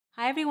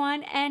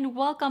everyone, and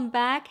welcome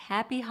back.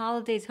 Happy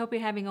holidays. Hope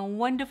you're having a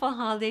wonderful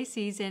holiday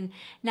season.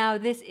 Now,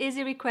 this is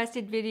a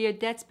requested video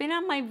that's been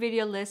on my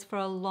video list for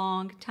a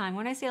long time.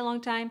 When I say a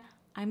long time,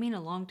 I mean a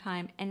long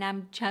time, and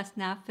I'm just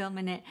now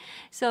filming it.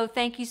 So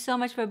thank you so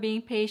much for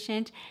being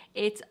patient.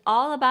 It's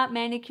all about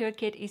Manicure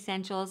Kit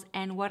Essentials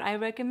and what I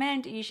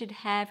recommend you should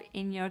have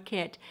in your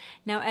kit.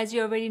 Now, as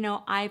you already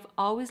know, I've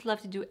always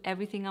loved to do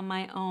everything on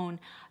my own.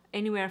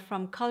 Anywhere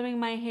from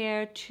coloring my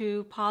hair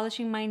to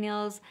polishing my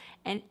nails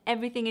and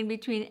everything in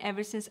between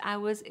ever since I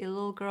was a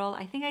little girl.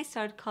 I think I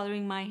started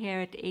coloring my hair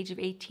at the age of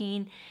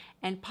 18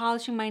 and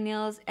polishing my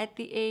nails at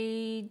the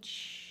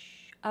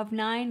age of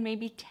 9,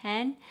 maybe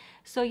 10.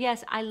 So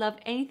yes, I love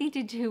anything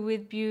to do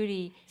with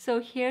beauty.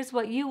 So here's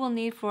what you will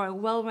need for a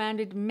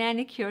well-rounded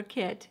manicure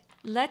kit.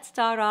 Let's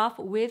start off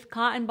with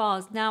cotton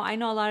balls. Now, I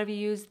know a lot of you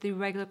use the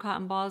regular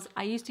cotton balls.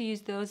 I used to use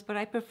those, but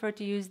I prefer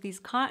to use these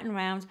cotton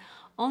rounds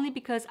only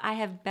because I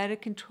have better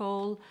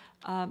control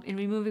in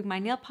removing my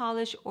nail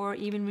polish or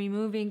even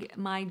removing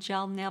my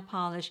gel nail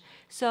polish.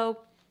 So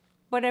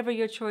whatever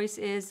your choice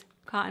is,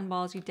 cotton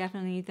balls, you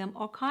definitely need them,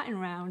 or cotton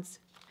rounds.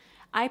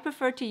 I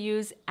prefer to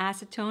use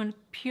acetone,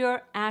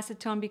 pure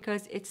acetone,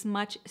 because it's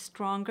much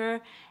stronger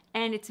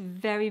and it's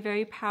very,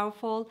 very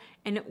powerful,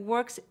 and it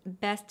works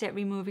best at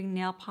removing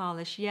nail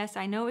polish. Yes,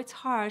 I know it's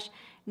harsh.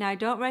 Now, I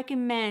don't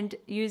recommend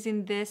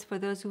using this for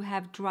those who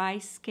have dry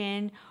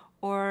skin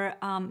or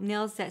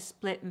nails that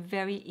split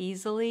very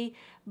easily,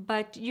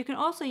 but you can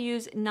also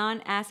use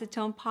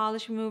non-acetone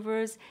polish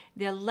removers.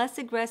 They're less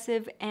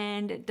aggressive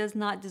and does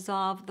not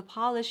dissolve the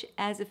polish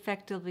as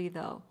effectively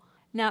though.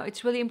 Now,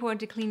 it's really important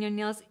to clean your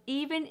nails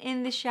even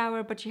in the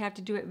shower, but you have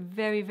to do it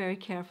very, very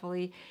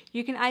carefully.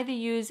 You can either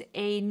use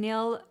a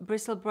nail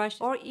bristle brush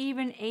or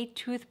even a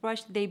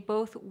toothbrush. They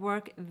both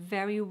work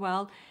very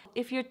well.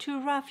 If you're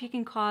too rough, you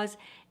can cause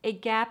a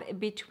gap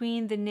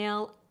between the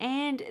nail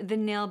and the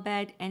nail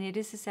bed, and it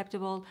is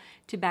susceptible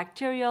to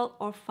bacterial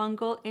or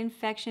fungal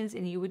infections,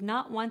 and you would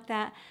not want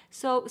that.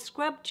 So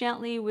scrub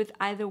gently with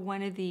either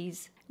one of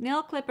these.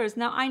 Nail clippers.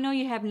 Now, I know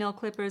you have nail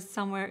clippers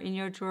somewhere in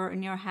your drawer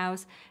in your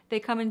house. They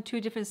come in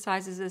 2 different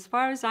sizes as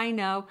far as I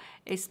know,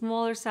 a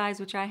smaller size,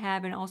 which I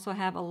have, and also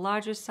have a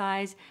larger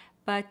size.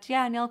 But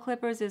yeah, nail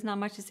clippers, there's not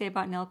much to say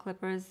about nail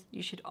clippers.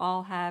 You should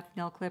all have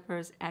nail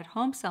clippers at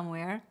home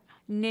somewhere.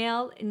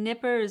 Nail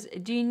nippers.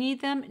 Do you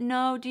need them?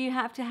 No. Do you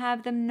have to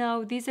have them?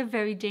 No. These are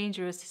very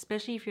dangerous,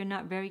 especially if you're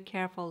not very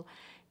careful.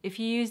 If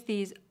you use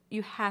these,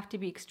 you have to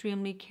be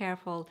extremely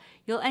careful.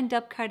 You'll end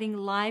up cutting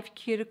live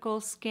cuticle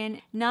skin.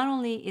 Not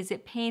only is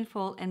it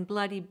painful and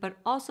bloody, but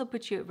also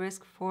puts you at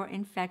risk for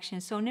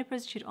infection. So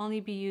nippers should only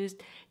be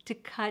used to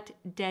cut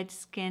dead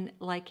skin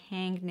like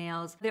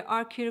hangnails. There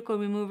are cuticle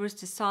removers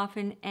to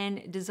soften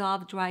and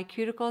dissolve dry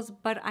cuticles,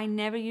 but I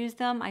never use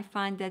them. I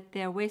find that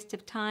they're a waste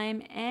of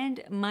time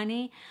and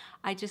money.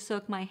 I just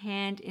soak my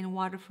hand in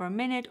water for a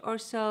minute or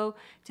so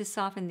to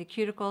soften the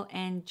cuticle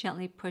and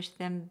gently push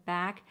them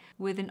back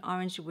with an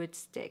orange wood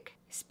stick.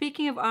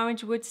 Speaking of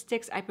orange wood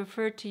sticks, I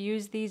prefer to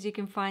use these. You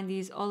can find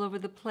these all over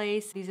the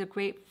place. These are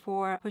great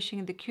for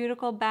pushing the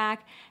cuticle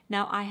back.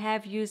 Now, I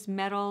have used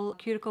metal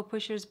cuticle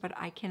pushers, but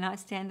I cannot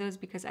stand those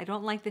because I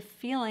don't like the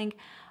feeling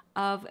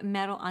of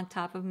metal on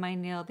top of my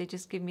nail. They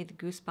just give me the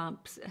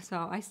goosebumps,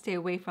 so I stay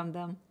away from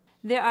them.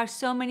 There are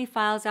so many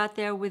files out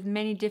there with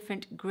many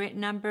different grit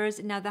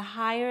numbers. Now, the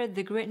higher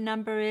the grit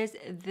number is,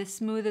 the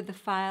smoother the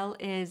file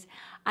is.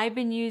 I've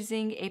been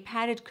using a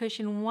padded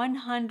cushion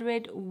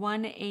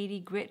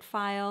 100/180 grit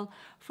file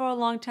for a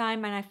long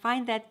time, and I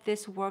find that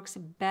this works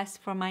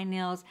best for my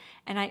nails.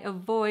 And I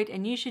avoid,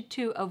 and you should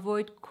too,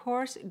 avoid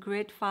coarse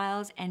grit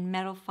files and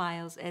metal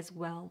files as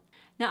well.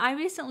 Now, I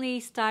recently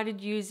started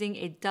using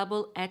a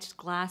double-etched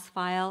glass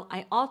file.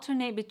 I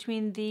alternate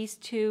between these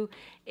two.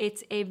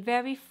 It's a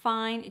very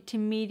fine to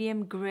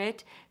medium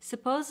grit.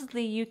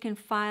 Supposedly, you can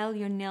file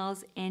your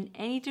nails in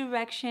any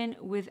direction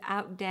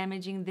without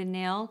damaging the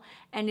nail,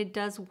 and it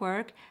does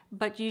work,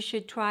 but you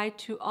should try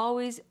to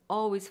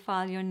always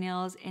file your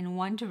nails in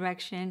one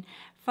direction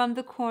from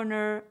the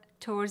corner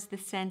towards the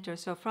center.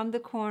 So from the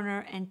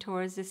corner and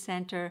towards the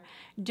center.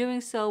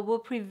 Doing so will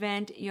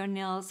prevent your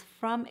nails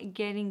from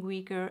getting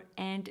weaker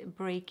and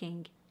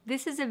breaking.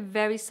 This is a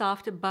very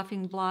soft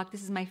buffing block.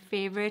 This is my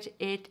favorite.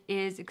 It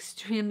is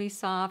extremely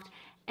soft,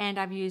 and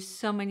I've used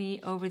so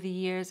many over the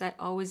years. I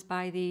always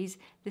buy these.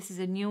 This is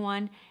a new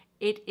one.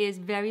 It is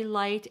very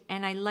light,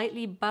 and I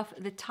lightly buff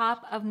the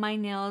top of my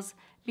nails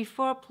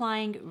before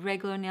applying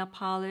regular nail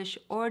polish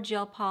or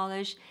gel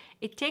polish.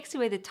 It takes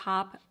away the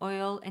top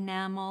oil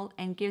enamel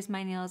and gives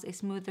my nails a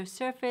smoother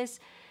surface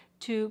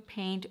to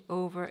paint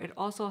over. It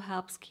also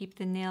helps keep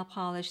the nail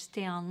polish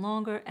stay on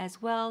longer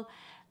as well,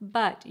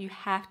 but you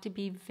have to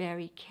be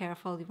very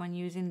careful when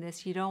using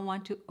this. You don't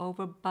want to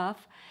over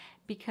buff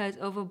because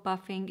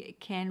overbuffing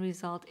can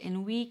result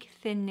in weak,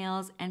 thin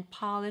nails and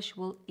polish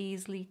will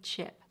easily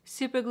chip.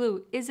 Super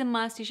glue is a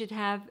must. You should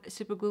have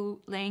super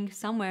glue laying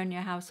somewhere in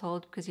your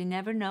household because you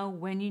never know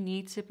when you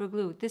need super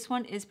glue. This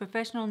one is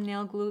professional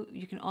nail glue.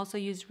 You can also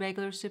use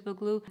regular super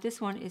glue. This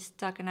one is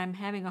stuck and I'm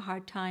having a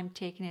hard time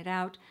taking it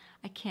out.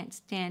 I can't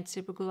stand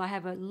super glue. I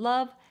have a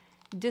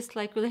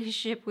love-dislike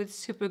relationship with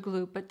super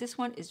glue, but this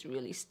one is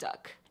really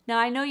stuck. Now,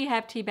 I know you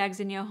have tea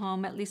bags in your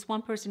home. At least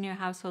one person in your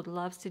household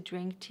loves to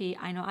drink tea.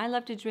 I know I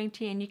love to drink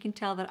tea, and you can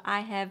tell that I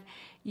have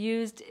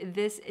used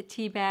this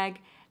tea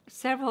bag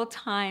several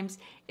times.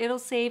 It'll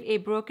save a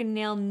broken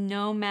nail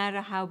no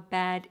matter how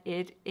bad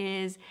it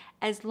is.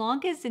 As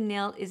long as the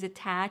nail is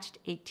attached,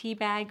 a tea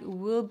bag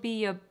will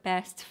be your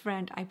best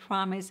friend, I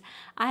promise.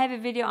 I have a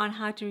video on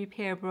how to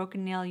repair a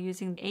broken nail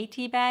using a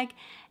tea bag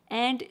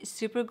and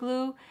super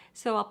glue,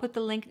 so I'll put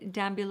the link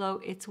down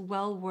below. It's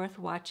well worth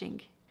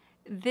watching.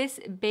 This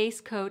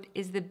base coat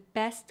is the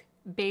best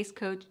base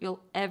coat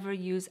you'll ever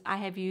use. I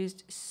have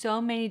used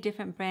so many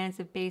different brands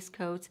of base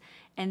coats,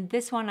 and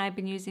this one I've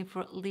been using for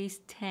at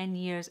least 10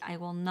 years. I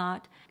will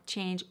not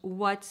change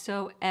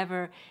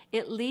whatsoever.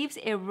 It leaves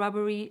a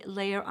rubbery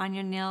layer on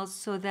your nails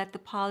so that the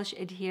polish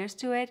adheres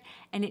to it,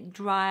 and it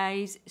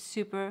dries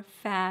super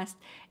fast.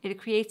 It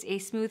creates a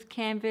smooth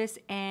canvas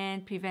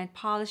and prevent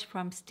polish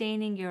from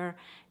staining your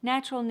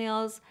natural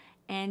nails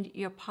and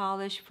your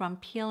polish from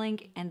peeling,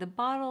 and the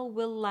bottle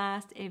will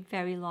last a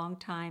very long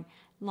time.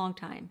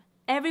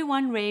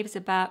 Everyone raves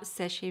about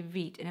Séché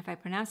Vite, and if I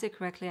pronounce it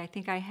correctly, I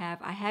think I have.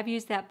 I have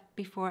used that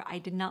before. I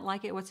did not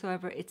like it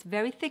whatsoever. It's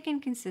very thick in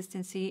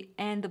consistency,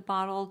 and the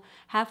bottle,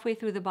 halfway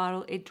through the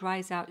bottle, it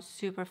dries out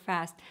super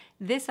fast.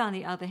 This, on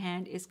the other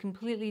hand, is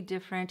completely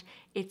different.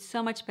 It's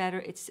so much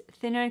better. It's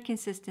thinner in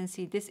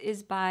consistency. This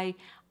is by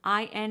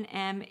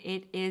INM.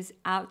 It is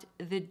out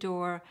the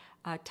door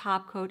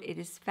top coat. It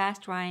is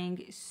fast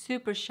drying,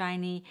 super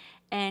shiny,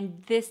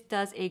 and this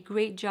does a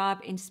great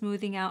job in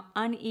smoothing out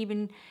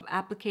uneven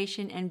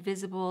application and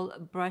visible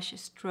brush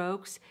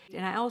strokes.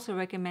 And I also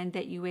recommend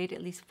that you wait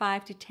at least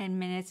 5 to 10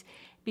 minutes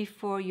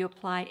before you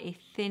apply a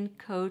thin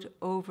coat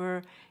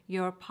over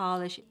your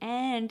polish,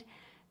 and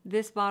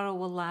this bottle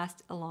will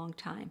last a long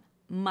time,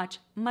 much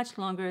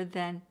longer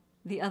than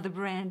the other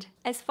brand.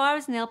 As far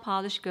as nail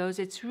polish goes,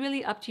 it's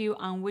really up to you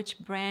on which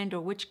brand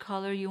or which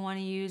color you want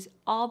to use.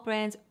 All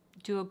brands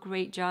do a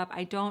great job.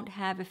 I don't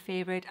have a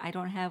favorite. I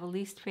don't have a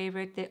least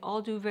favorite. They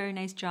all do a very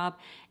nice job.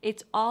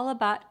 It's all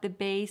about the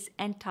base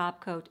and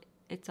top coat.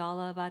 It's all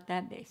about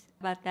that base.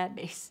 But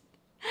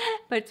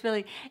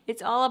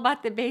it's all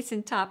about the base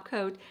and top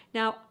coat.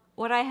 Now,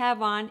 what I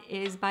have on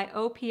is by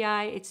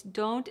OPI. It's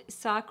Don't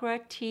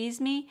Socra-tease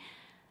Me.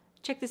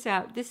 Check this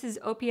out. This is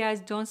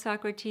OPI's Don't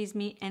Socra-tease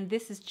Me, and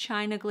this is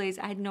China Glaze.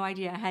 I had no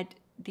idea I had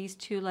these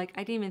two. Like,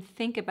 I didn't even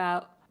think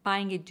about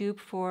buying a dupe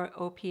for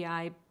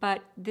OPI,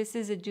 but this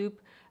is a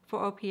dupe for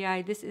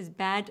OPI. This is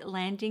Bad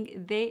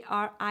Landing. They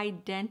are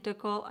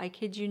identical. I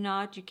kid you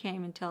not. You can't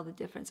even tell the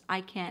difference. I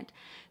can't.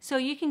 So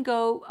you can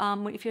go,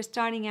 if you're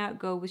starting out,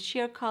 go with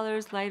sheer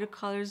colors, lighter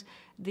colors,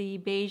 the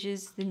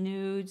beiges, the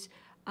nudes,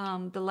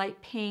 the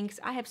light pinks.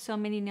 I have so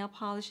many nail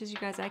polishes, you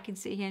guys. I can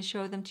sit here and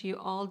show them to you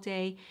all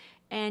day.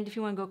 And if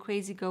you want to go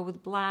crazy, go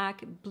with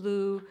black,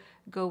 blue,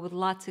 go with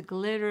lots of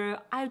glitter.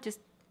 I just,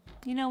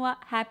 you know what,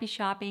 happy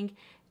shopping.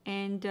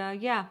 And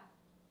yeah,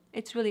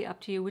 it's really up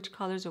to you which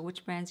colors or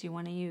which brands you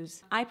want to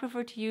use. I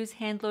prefer to use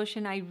hand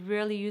lotion. I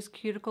rarely use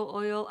cuticle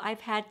oil. I've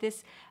had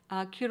this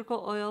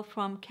cuticle oil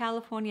from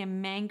California,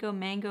 Mango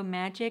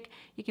Magic.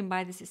 You can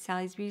buy this at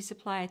Sally's Beauty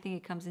Supply. I think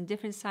it comes in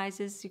different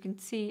sizes. You can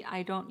see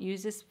I don't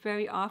use this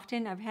very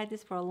often. I've had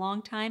this for a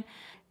long time.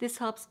 This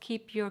helps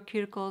keep your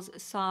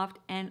cuticles soft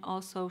and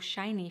also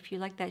shiny if you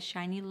like that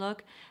shiny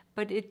look,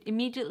 but it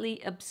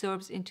immediately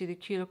absorbs into the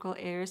cuticle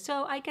area.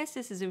 So I guess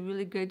this is a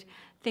really good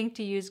thing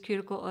to use,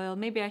 cuticle oil.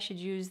 Maybe I should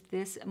use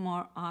this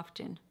more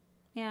often.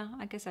 Yeah,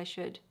 I guess I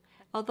should.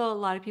 Although a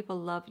lot of people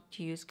love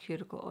to use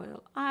cuticle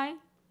oil. I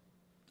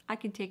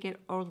can take it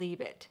or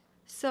leave it.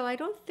 So I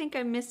don't think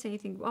I missed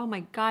anything. Oh my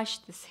gosh,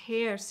 this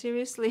hair,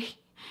 seriously.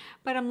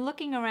 But I'm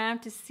looking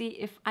around to see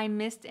if I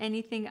missed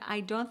anything.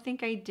 I don't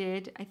think I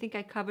did. I think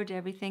I covered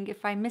everything.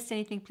 If I missed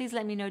anything, please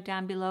let me know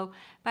down below.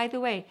 By the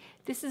way,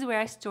 this is where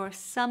I store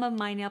some of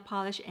my nail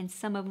polish and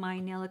some of my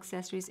nail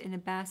accessories in a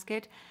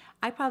basket.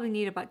 I probably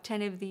need about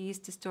 10 of these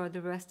to store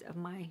the rest of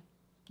my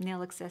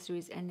nail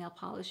accessories and nail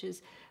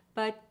polishes.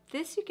 But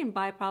this you can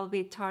buy probably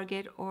at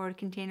Target or a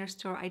Container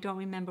Store. I don't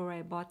remember where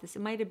I bought this.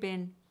 It might have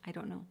been, I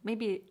don't know,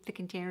 maybe the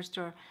Container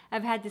Store.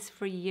 I've had this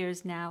for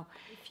years now.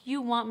 If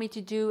you want me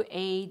to do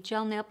a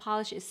gel nail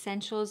polish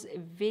essentials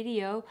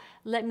video,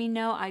 let me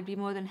know. I'd be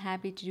more than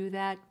happy to do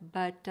that,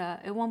 but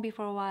it won't be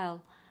for a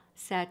while,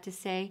 sad to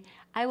say.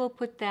 I will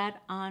put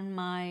that on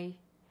my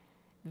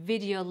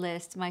video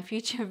list, my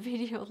future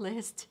video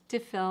list to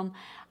film.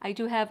 I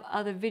do have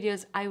other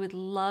videos I would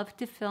love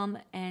to film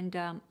and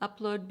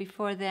upload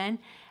before then.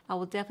 I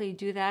will definitely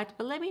do that.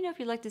 But let me know if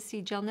you'd like to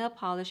see gel nail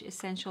polish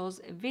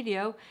essentials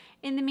video.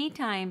 In the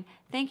meantime,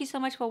 thank you so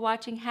much for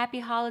watching.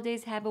 Happy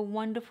holidays. Have a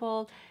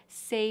wonderful,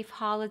 safe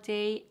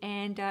holiday,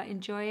 and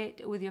enjoy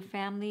it with your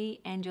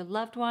family and your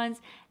loved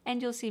ones.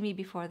 And you'll see me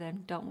before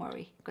then. Don't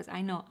worry, because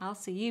I know I'll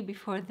see you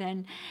before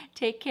then.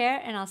 Take care,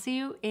 and I'll see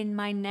you in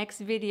my next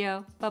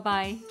video.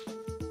 Bye-bye.